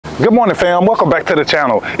Good morning, fam. Welcome back to the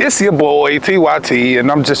channel. It's your boy TYT,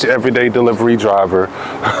 and I'm just your everyday delivery driver.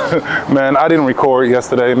 Man, I didn't record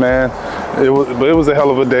yesterday, man. It was a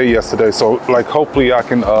hell of a day yesterday. So, like, hopefully I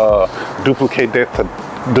can duplicate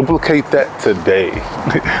that today.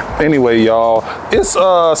 Anyway, y'all, it's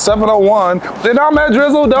 7:01, and I'm at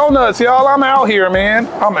Drizzle Donuts, y'all. I'm out here, man.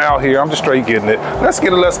 I'm out here. I'm just straight getting it. Let's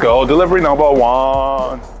get it. Let's go. Delivery number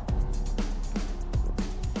 1.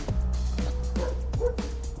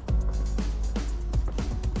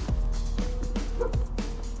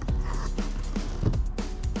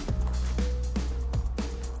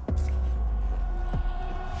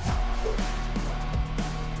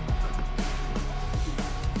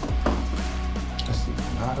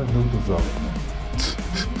 Not a new development.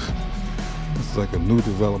 It's like a new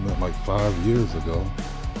development like 5 years ago.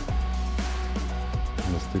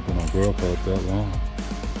 I was thinking my girl felt that long.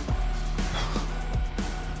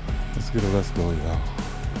 Let's get it, let's go, y'all.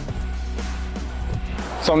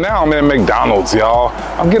 So now I'm in McDonald's, y'all.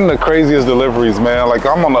 I'm getting the craziest deliveries, man. Like,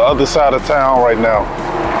 I'm on the other side of town right now.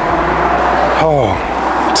 Oh.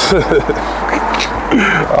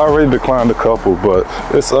 I already declined a couple, but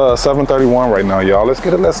it's 7:31 right now, y'all. Let's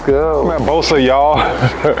get it, let's go. I'm at Bosa, y'all.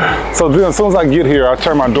 So then as soon as I get here, I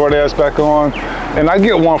turn my Doordash back on, and I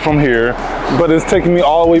get one from here, but it's taking me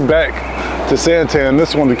all the way back to Santan.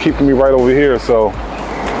 This one is keeping me right over here, so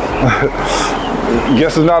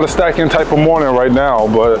guess it's not a stacking type of morning right now,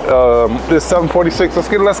 but it's 7:46. Let's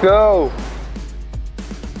get it, let's go.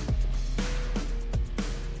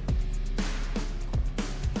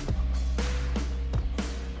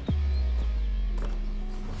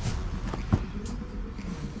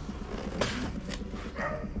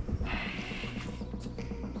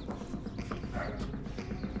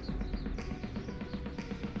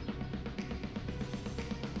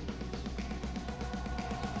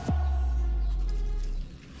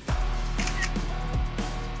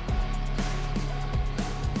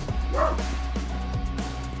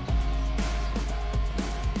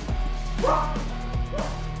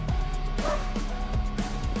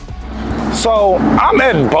 So I'm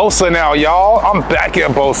at Bosa now, y'all. I'm back at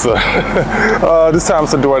Bosa. This time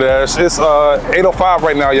it's a Doordash. It's 8:05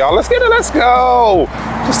 right now, y'all. Let's get it, let's go.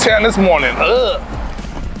 Just 10 this morning. Ugh.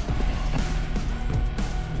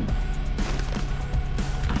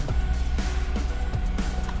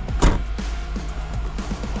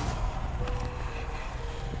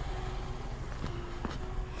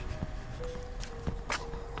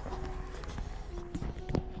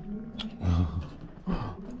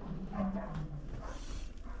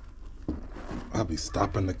 I'll be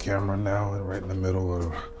stopping the camera now and right in the middle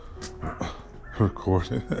of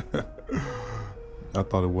recording. I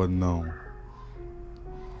thought it wasn't known.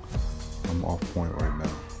 I'm off point right now.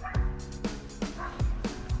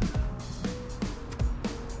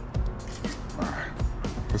 All right,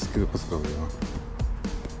 let's go, y'all.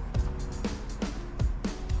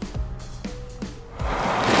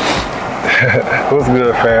 What's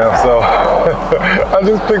good, fam? So I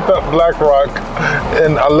just picked up Black Rock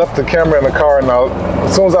and I left the camera in the car, and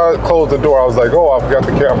as soon as I closed the door, I was like, oh, I forgot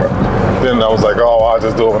the camera. Then I was like, oh, I'll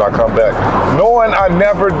just do it when I come back. Knowing I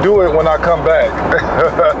never do it when I come back.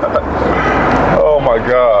 Oh my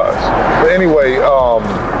gosh. But anyway,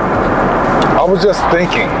 I was just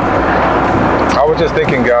thinking,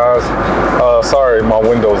 guys, sorry, my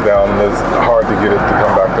window's down and it's hard to get it to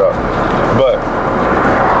come back up. But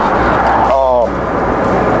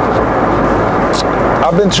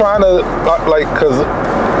I've been trying to, like, cause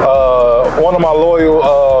one of my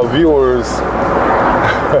loyal viewers,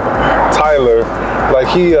 Tyler, like,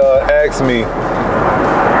 he asked me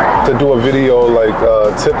to do a video like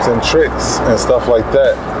tips and tricks and stuff like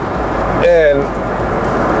that. And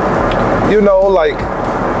you know, like,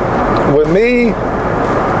 with me,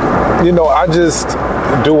 you know, I just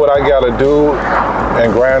do what I gotta do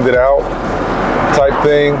and grind it out type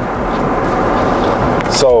thing.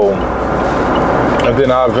 So, and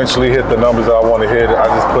then I eventually hit the numbers that I want to hit. I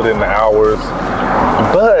just put in the hours.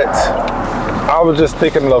 But I was just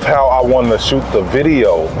thinking of how I want to shoot the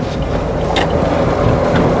video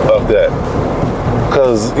of that.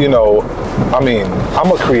 Because, you know, I mean,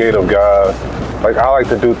 I'm a creative guy. Like, I like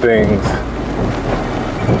to do things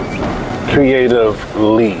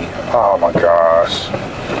creatively. Oh my gosh.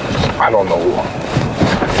 I don't know.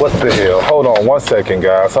 What the hell? Hold on 1 second,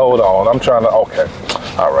 guys. Hold on. I'm trying to, okay.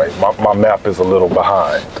 All right, my map is a little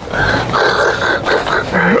behind.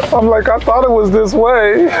 I'm like, I thought it was this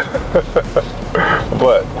way.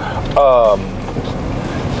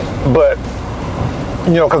 but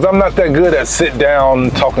you know, because I'm not that good at sit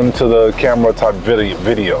down talking to the camera type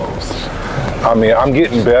videos. I mean, I'm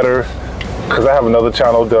getting better, because I have another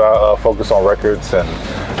channel that I focus on records, and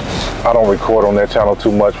I don't record on that channel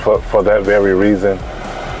too much for that very reason.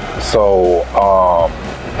 So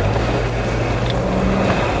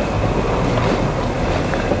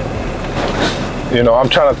you know, I'm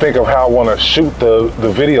trying to think of how I want to shoot the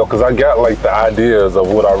video, because I got like the ideas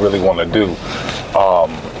of what I really want to do,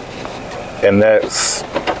 and that's,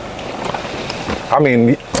 I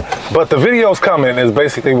mean, but the video's coming is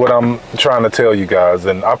basically what I'm trying to tell you guys.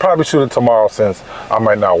 And I'll probably shoot it tomorrow, since I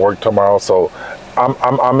might not work tomorrow. So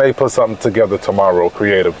I may put something together tomorrow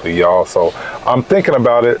creatively, y'all. So I'm thinking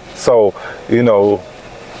about it. So, you know,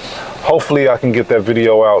 hopefully I can get that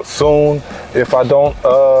video out soon if I don't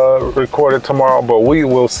record it tomorrow, but we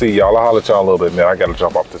will see, y'all. I'll holler at y'all a little bit, man. I gotta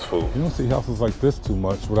jump off this food. You don't see houses like this too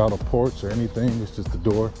much without a porch or anything. It's just a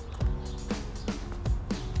door.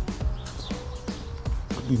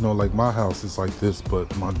 You know, like my house is like this,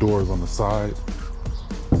 but my door is on the side.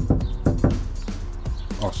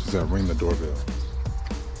 Oh, she said ring the doorbell.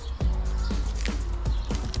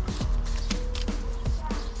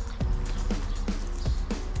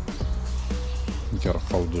 You gotta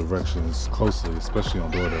follow directions closely, especially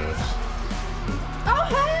on Doordash. Oh,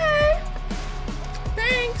 hey!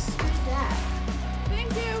 Thanks. Who's that?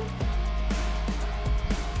 Thank you.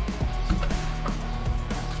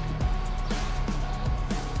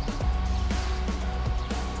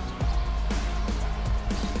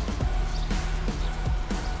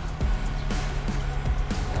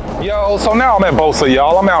 Yo, so now I'm at Bosa,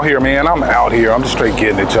 y'all. I'm out here, man. I'm out here. I'm just straight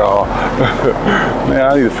getting it, y'all. Man,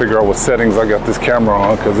 I need to figure out what settings I got this camera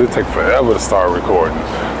on, because it takes forever to start recording.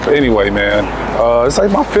 But anyway, man, it's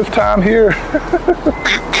like my 5th time here.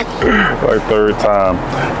 Like 3rd time.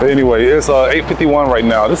 But anyway, it's 8:51 right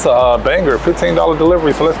now. This is a banger, $15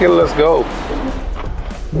 delivery. So let's get it, let's go.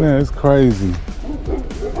 Man, it's crazy.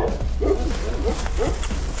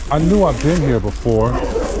 I knew I've been here before,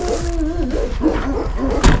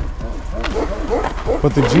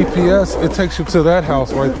 but the GPS, it takes you to that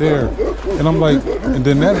house right there. And I'm like, and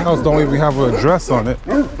then that house don't even have an address on it.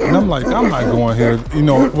 And I'm like, I'm not going here. You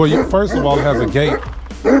know, well, first of all, it has a gate.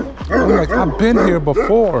 I'm like, I've been here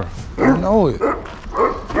before. I know it.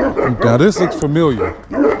 Now this looks familiar.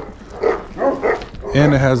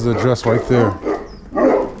 And it has the address right there.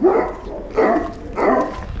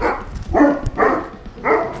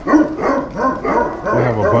 They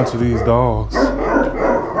have a bunch of these dogs.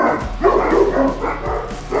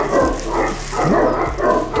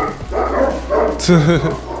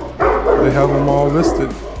 They have them all listed.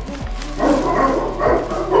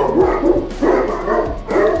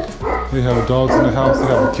 They have dogs in the house. They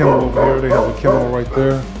have a kennel over here. They have a kennel right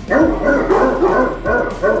there.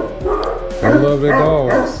 They love their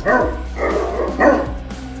dogs.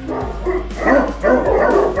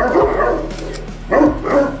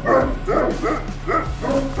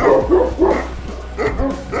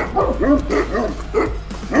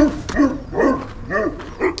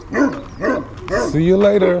 See you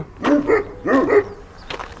later.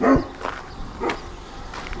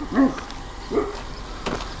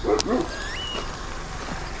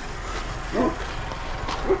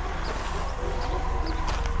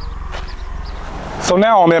 So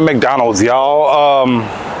now I'm at McDonald's, y'all.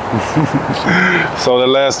 So the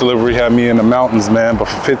last delivery had me in the mountains, man, but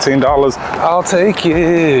for $15, I'll take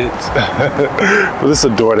it. But this is a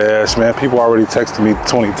Doordash, man. People already texted me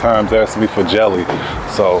 20 times asking me for jelly.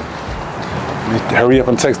 So hurry up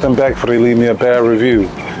and text them back before they leave me a bad review.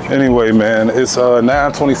 Anyway, man, it's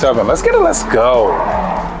 9:27. Let's get it, let's go.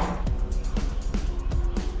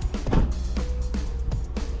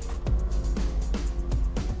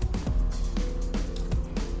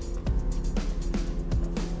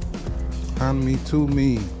 On me to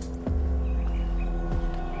me.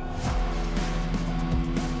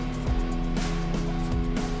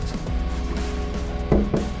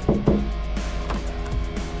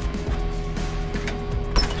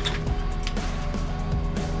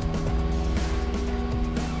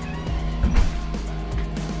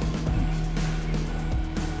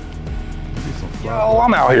 Yo,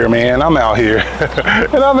 I'm out here, man. I'm out here.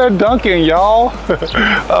 And I'm at Dunkin', y'all.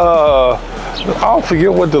 I'll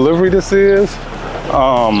forget what delivery this is.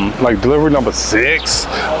 Like delivery number 6.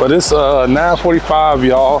 But it's 9:45,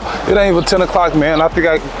 y'all. It ain't even 10 o'clock, man. I think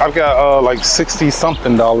I've got like 60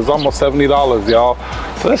 something dollars, almost $70, y'all.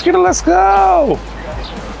 So let's get it, let's go.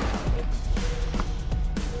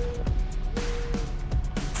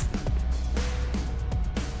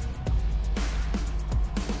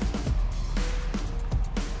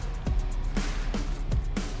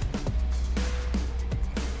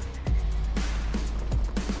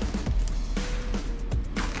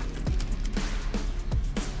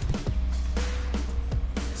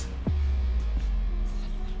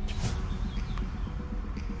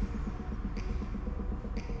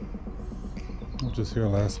 was just here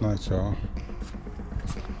last night, y'all.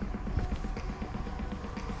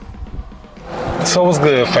 So what's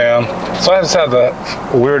good, fam? So I just had the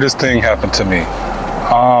weirdest thing happen to me.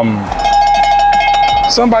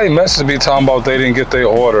 Somebody messaged me talking about they didn't get their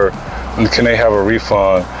order and can they have a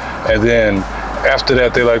refund? And then after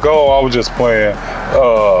that, they're like, oh, I was just playing.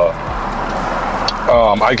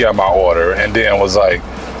 I got my order, and then was like,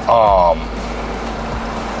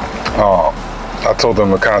 I told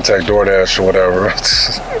them to contact Doordash or whatever.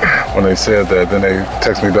 When they said that, then they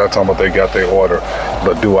text me back talking about they got their order,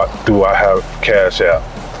 but do I have Cash App?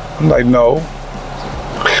 I'm like, no.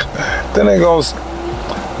 Then they goes,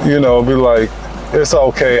 you know, be like, it's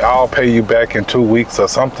okay, I'll pay you back in 2 weeks or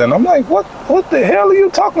something. I'm like, what the hell are you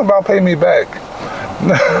talking about, pay me back?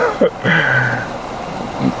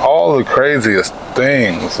 All the craziest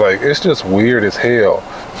things, like, it's just weird as hell.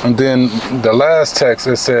 And then the last text,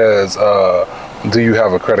 it says, do you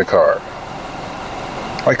have a credit card?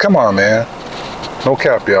 Like, come on, man. No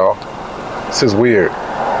cap, y'all. This is weird.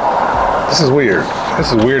 This is weird.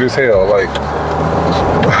 This is weird as hell. Like,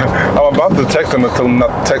 I'm about to text them and tell them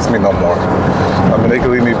not to text me no more. I mean, they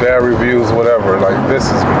can leave me bad reviews, whatever. Like, this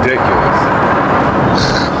is ridiculous.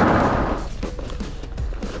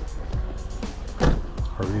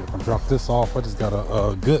 Hurry up and drop this off. I just got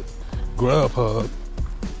a good Grubhub.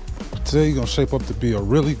 Today gonna shape up to be a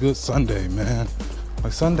really good Sunday, man.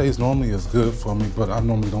 Like, Sundays normally is good for me, but I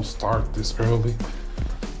normally don't start this early.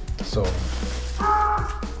 So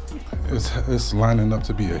it's lining up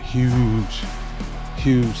to be a huge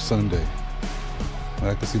Sunday.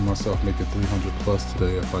 I can see myself making 300 plus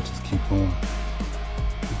today if I just keep going.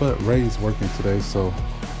 But Ray's working today, so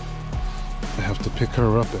I have to pick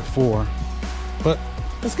her up at 4. But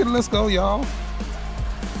let's go, y'all.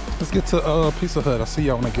 Let's get to Pizza Hut. I'll see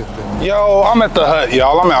y'all when I get there. Yo, I'm at the Hut,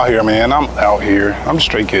 y'all. I'm out here, man. I'm out here. I'm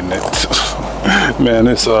straight getting it. Man,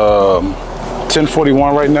 it's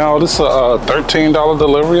 10:41 right now. This is a $13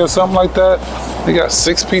 delivery or something like that. They got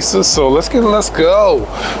 6 pieces, so let's go.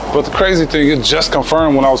 But the crazy thing, it just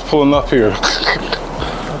confirmed when I was pulling up here.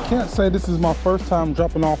 I can't say this is my first time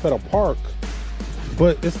dropping off at a park,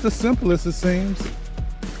 but it's the simplest, it seems.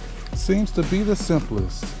 It seems to be the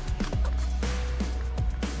simplest.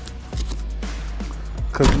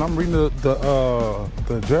 Cause when I'm reading the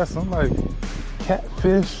address, I'm like,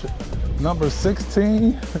 Catfish number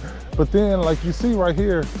 16. But then, like you see right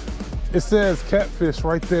here, it says Catfish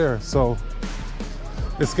right there. So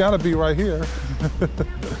it's gotta be right here.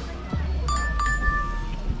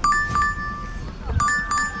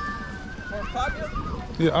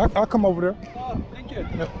 Yeah, I'll come over there. Oh, thank you.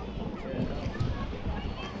 Yeah.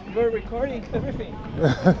 We're recording everything.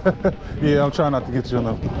 Yeah, I'm trying not to get you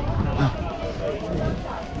enough.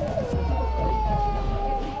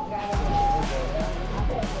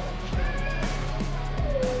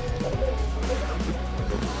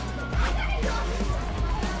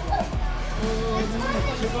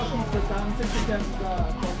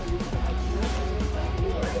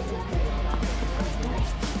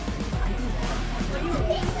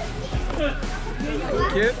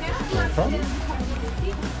 Cute.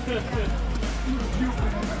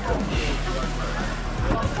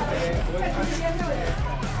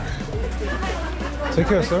 Take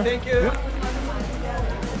care, sir. Thank you. Yep.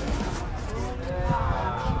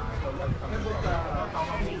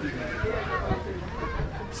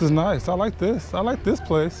 This is nice. I like this. I like this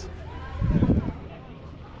place.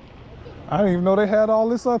 I didn't even know they had all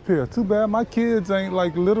this up here. Too bad my kids ain't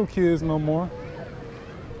like little kids no more.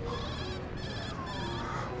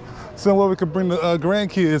 Somewhere we could bring the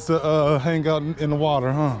grandkids to hang out in the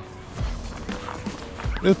water, huh?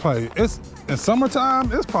 It's in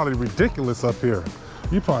summertime, it's probably ridiculous up here.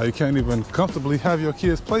 You probably can't even comfortably have your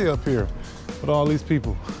kids play up here with all these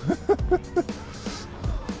people.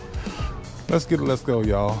 Let's go,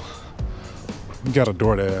 y'all. We got a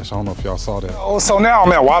Doordash. I don't know if y'all saw that. Oh, so now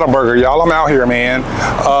I'm at Whataburger, y'all. I'm out here, man.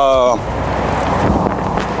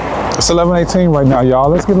 It's 11:18 right now, y'all.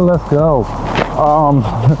 Let's go.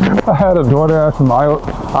 I had a Doordash from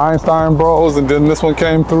Einstein Bros, and then this one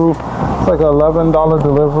came through. It's like an $11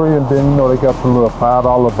 delivery, and then, you know, they got the little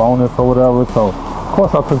 $5 bonus or whatever. So, of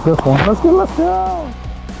course, I took this one. Let's go.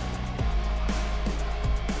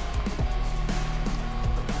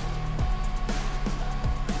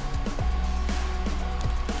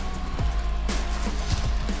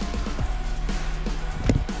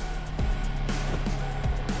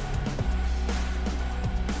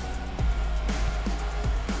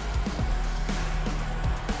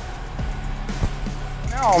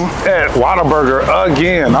 I'm at Whataburger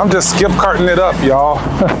again. I'm just skip carting it up, y'all.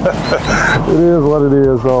 It is what it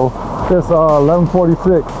is, though. It's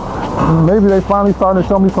 11:46. Maybe they finally starting to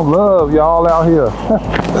show me some love, y'all out here.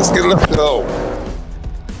 Let's go.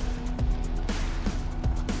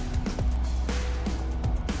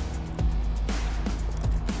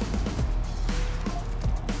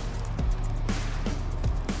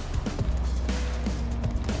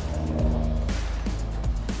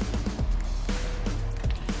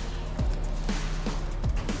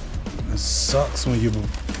 It sucks when you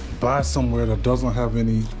buy somewhere that doesn't have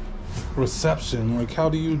any reception. Like, how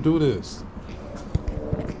do you do this?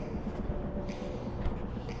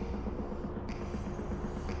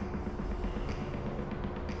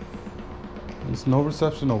 There's no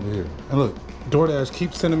reception over here. And look, DoorDash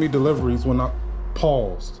keeps sending me deliveries when I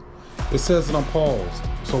paused. It says that I'm paused.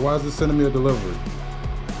 So why is it sending me a delivery?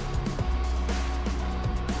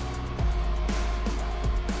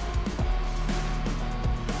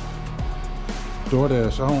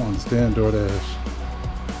 DoorDash, I don't understand DoorDash.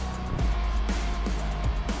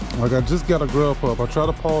 Like, I just got a Grubhub. I try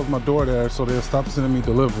to pause my DoorDash so they'll stop sending me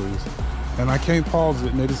deliveries. And I can't pause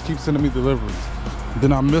it and they just keep sending me deliveries.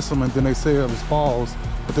 Then I miss them and then they say it was paused,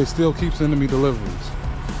 but they still keep sending me deliveries.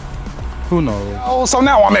 Who knows? Oh, so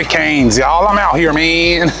now I'm at Cane's, y'all. I'm out here,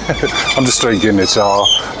 man. I'm just straight getting it, y'all.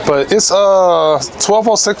 But it's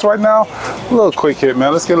 12:06 right now. A little quick hit,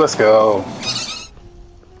 man. Let's go.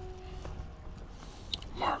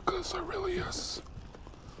 Marcus Aurelius.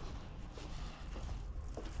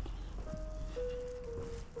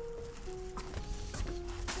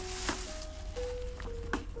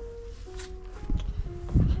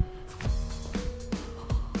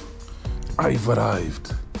 I've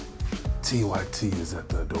arrived. TYT is at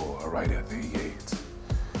the door, right at the gate.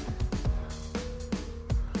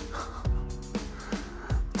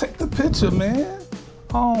 Take the picture, man.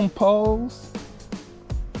 On pose.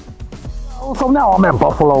 Oh, so now I'm at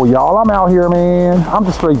Buffalo, y'all. I'm out here, man. I'm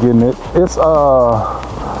just straight getting it. It's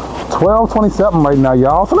 12:27 right now,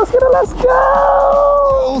 y'all. So let's get it. Let's go.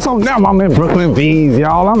 So now I'm in Brooklyn V's,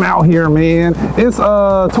 y'all. I'm out here, man. It's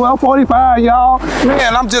 12:45, y'all.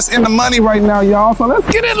 Man, I'm just in the money right now, y'all. So let's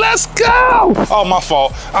get it. Let's go. Oh, my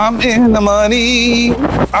fault. I'm in the money.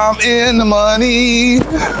 I'm in the money.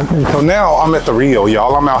 Okay, so now I'm at the Rio,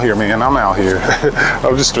 y'all. I'm out here, man. I'm out here.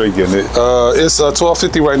 I'm just straight getting it. It's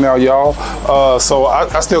 12:50 right now, y'all. So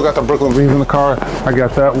I still got the Brooklyn V's in the car. I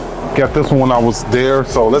got that. Got this one when I was there.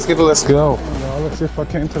 So let's get it. Let's go. Now, let's see if I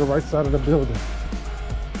came to the right side of the building.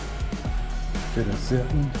 Get it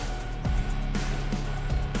sitting.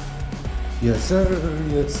 Yes, sir.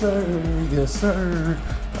 Yes, sir. Yes, sir.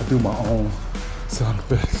 I do my own sound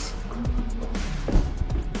effects.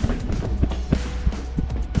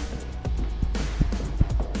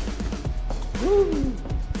 Woo.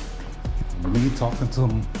 Me talking to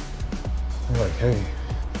them. They're like, hey,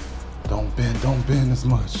 don't bend as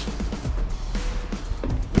much.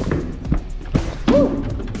 Woo.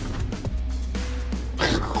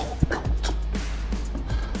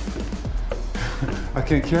 I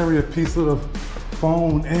can carry a piece of the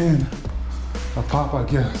phone and a pop, I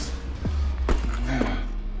guess.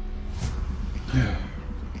 Yeah.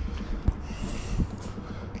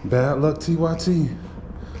 Bad luck, TYT.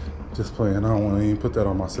 Just playing. I don't want to even put that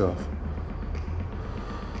on myself.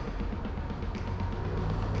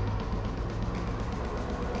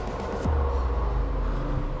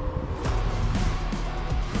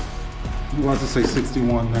 You want to say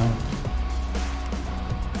 61 now?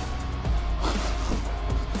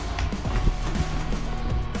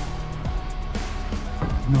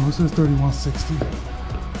 No, it says 3160.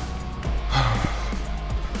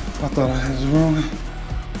 I thought I had it wrong.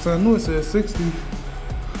 So I knew it said 60.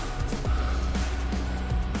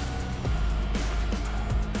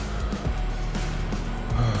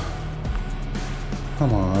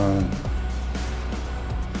 Come on.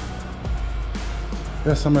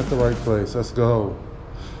 Yes, I'm at the right place. Let's go.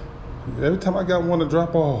 Every time I got one to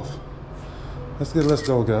drop off. Let's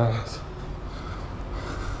go, guys.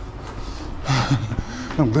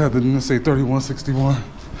 I'm glad they didn't say 3161.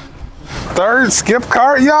 Third skip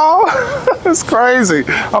cart, y'all? It's crazy.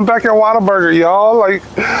 I'm back at Whataburger, y'all. Like,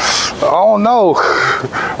 I don't know.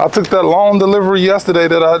 I took that long delivery yesterday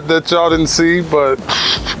that y'all didn't see, but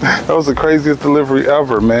that was the craziest delivery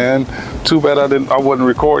ever, man. Too bad I wasn't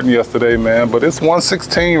recording yesterday, man. But it's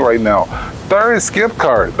 116 right now. Third skip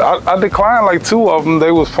cart. I declined like 2 of them.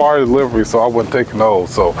 They was far delivery, so I wasn't taking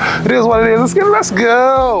those. So it is what it is. Let's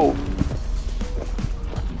go.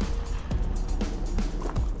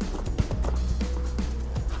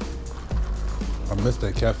 I missed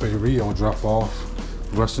that Cafe Rio drop off,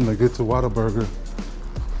 rushing to get to Whataburger.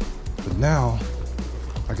 But now,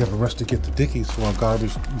 I gotta rush to get the Dickies for a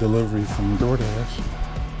garbage delivery from Doordash.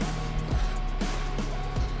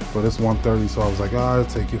 but it's 130, so I was like, I'll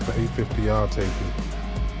take it for $8.50. I'll take it.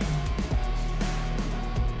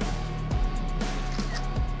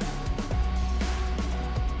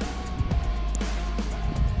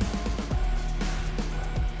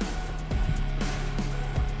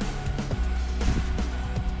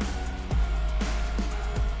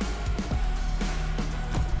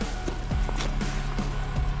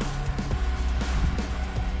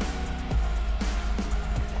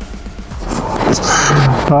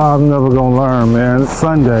 I'm never gonna learn, man. It's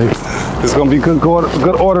Sunday. It's gonna be good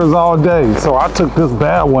orders all day. So I took this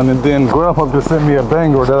bad one, and then Grubhub just sent me a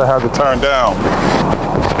banger that I had to turn down.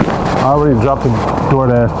 I already dropped the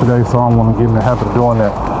Doordash today, so I don't want to get in the habit of doing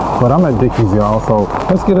that. But I'm at Dickie's, y'all. So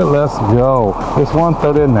let's get it. Let's go. It's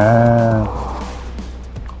 1:39.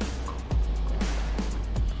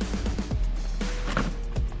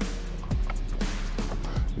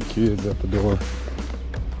 The kids at the door.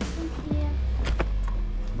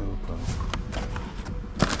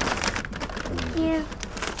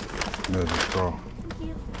 There's a straw.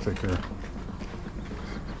 Take care.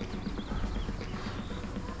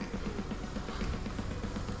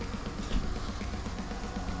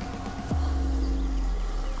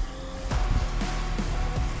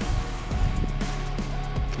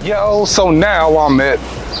 Yo, so now I'm at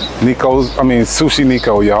Sushi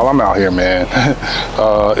Nico, y'all. I'm out here, man.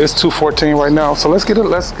 It's 2:14 right now, so let's get it.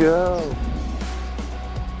 Let's go.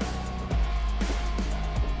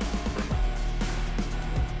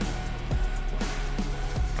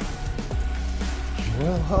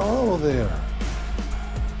 Well, hello there.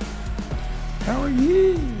 How are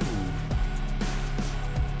you?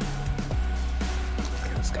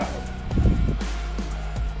 Okay, let's go.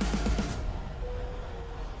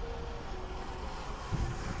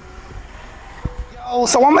 Yo,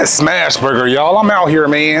 so I'm at Smashburger, y'all. I'm out here,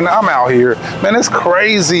 man. I'm out here. Man, it's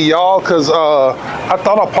crazy, y'all, because I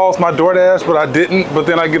thought I paused my Doordash, but I didn't. But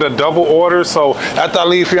then I get a double order. So after I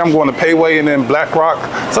leave here, I'm going to Payway and then Black Rock.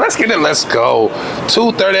 So let's get it. Let's go.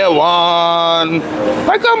 2:31.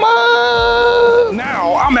 Like, come on.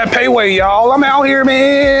 Now I'm at Payway, y'all. I'm out here,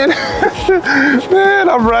 man. Man,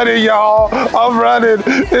 I'm running, y'all. I'm running.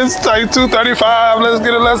 It's like 2:35. Let's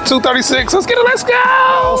get it. Let's 2:36. Let's get it. Let's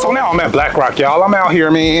go. So now I'm at Black Rock, y'all. I'm out here,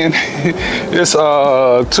 man. It's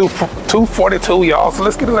 2:42, y'all. So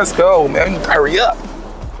let's get it. Let's go, man. Hurry up.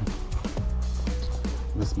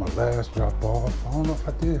 This is my last drop off. I don't know if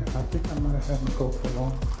I did. I think I might have had to go for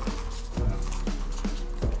long.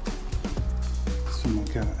 Someone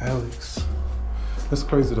got Alex. It's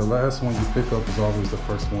crazy. The last one you pick up is always the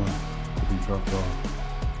first one to be dropped off.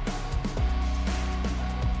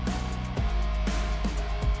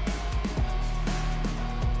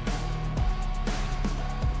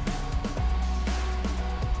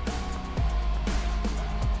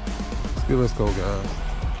 Let's go, guys.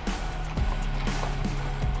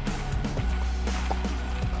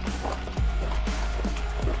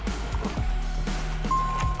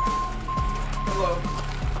 Hello.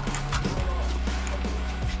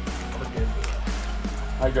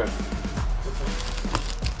 Hi, good.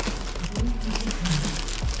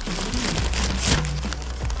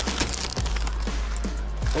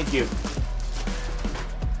 Thank you.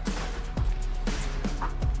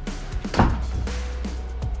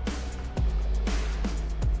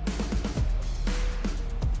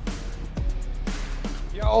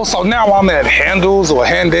 So now I'm at Handles or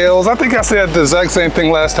Handales. I think I said the exact same thing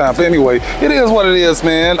last time. But anyway, it is what it is,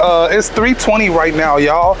 man. It's $3.20 right now,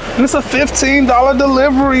 y'all. And it's a $15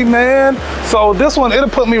 delivery, man. So this one, it'll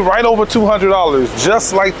put me right over $200,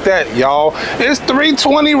 just like that, y'all. It's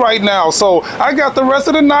 $3.20 right now. So I got the rest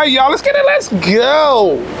of the night, y'all. Let's get it. Let's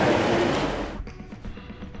go.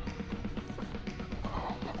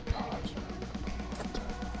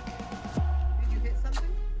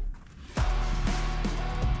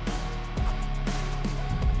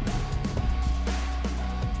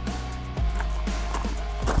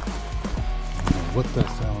 What that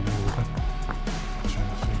sound is.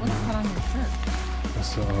 What's that on your shirt?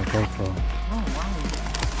 That's a GoPro. Oh, wow.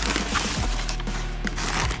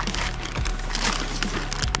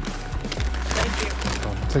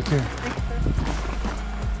 Take care.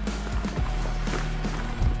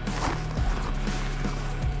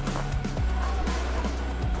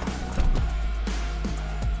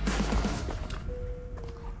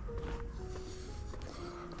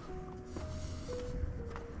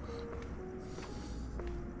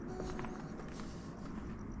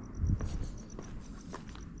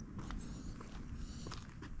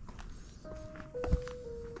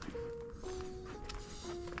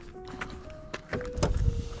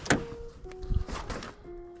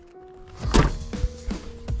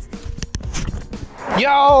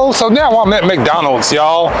 Yo, so now I'm at McDonald's,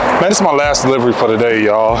 y'all. Man, this is my last delivery for the day,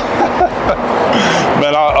 y'all.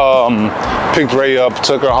 Man, I picked Ray up,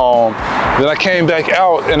 took her home. Then I came back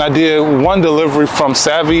out and I did one delivery from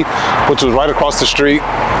Savvy, which was right across the street.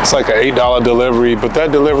 It's like an $8 delivery, but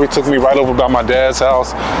that delivery took me right over by my dad's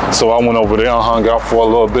house. So I went over there and hung out for a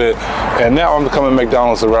little bit. And now I'm coming to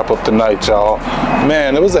McDonald's to wrap up the night, y'all.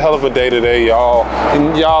 Man, it was a hell of a day today, y'all.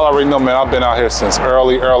 And y'all already know, man, I've been out here since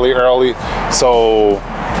early. So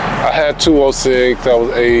I had 206, that was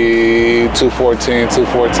a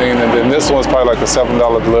 214, and then this one's probably like a $7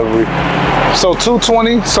 delivery. So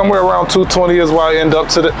 220, somewhere around 220 is where I end up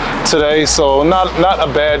today. So not a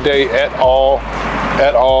bad day at all.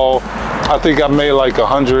 I think I made like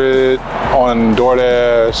 100 on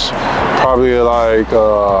Doordash, probably like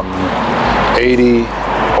 80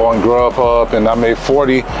 on Grubhub, and I made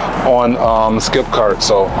 40 on Skip Cart.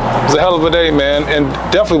 So it was a hell of a day, man, and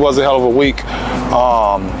definitely was a hell of a week.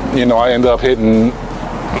 You know, I ended up hitting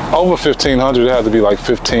over 1,500. It had to be like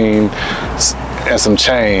 15 and some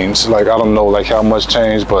change. Like, I don't know like how much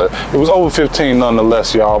change, but it was over 15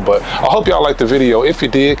 nonetheless, y'all. But I hope y'all liked the video. If you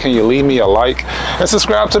did, can you leave me a like and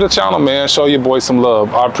subscribe to the channel, man? Show your boy some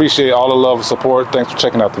love. I appreciate all the love and support. Thanks for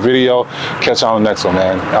checking out the video. Catch you on the next one,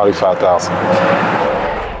 man. Audi 5000.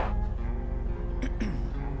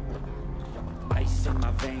 Ice in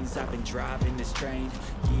my veins, I've been driving this train.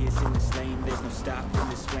 Years in this lane, there's no stopping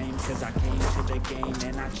this flame. Cause I came to the game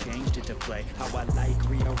and I changed it to play how I like,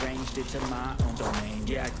 rearranged it to my own domain.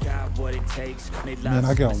 Yeah, I got what it takes. Made Man,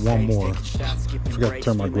 I got one more. Forgot to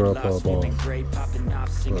turn my Grubhub off. But I'm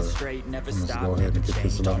just go ahead and get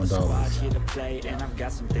this $11. And I've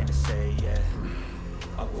got something to say, yeah.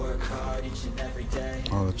 I work hard each and every day.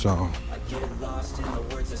 I'll let y'all. I get lost in the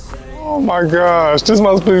words I say. Oh my gosh, this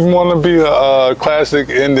must be want to be a classic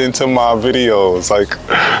ending to my videos, like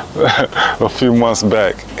a few months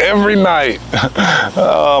back. Every night,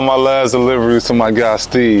 my last delivery was to my guy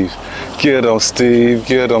Steve. Get him, Steve.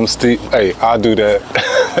 Get him, Steve. Hey, I'll do that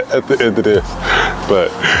at the end of this.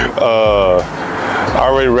 But I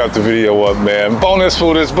already wrapped the video up, man. Bonus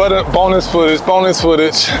footage. But I'm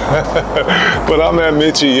at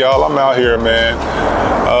Mitchie, y'all. I'm out here, man.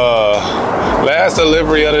 Last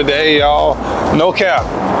delivery of the day, y'all. No cap.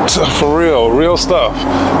 For real stuff.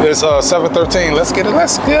 It's 7:13. Let's get it.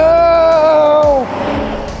 Let's go.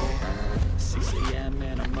 6 a.m.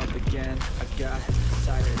 and I'm up again. I got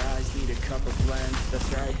tired eyes, need a cup of blend.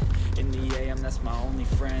 That's right. In the AM, that's my only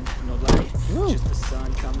friend. No light, just the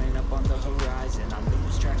sun coming up on the horizon. I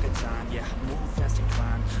lose track of time, yeah. Move fast and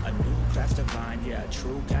climb. A new class divine, yeah.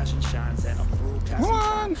 True passion shines, and I'm through passing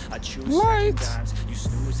time. I choose second times. You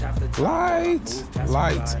snooze half the time.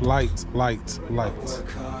 Lights.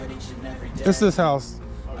 It's this house.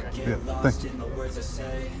 Yeah, thank you. In the words I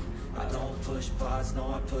say, I don't push pause,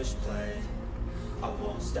 no, I push play. I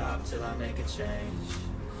won't stop till I make a change.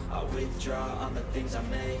 I withdraw on the things I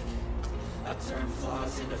make. I turn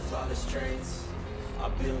flaws into flawless traits. I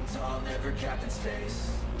build tall, never capped in space.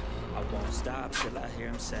 I won't stop till I hear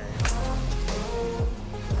him say.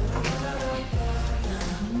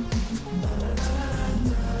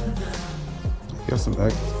 Got some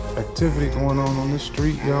activity going on this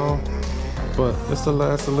street, y'all. But it's the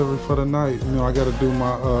last delivery for the night. You know, I gotta do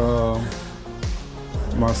my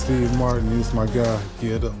my Steve Martin. He's my guy.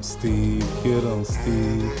 Get him, Steve. Get him,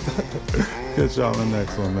 Steve. Catch y'all in the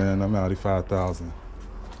next one, man. I'm Audi 5000.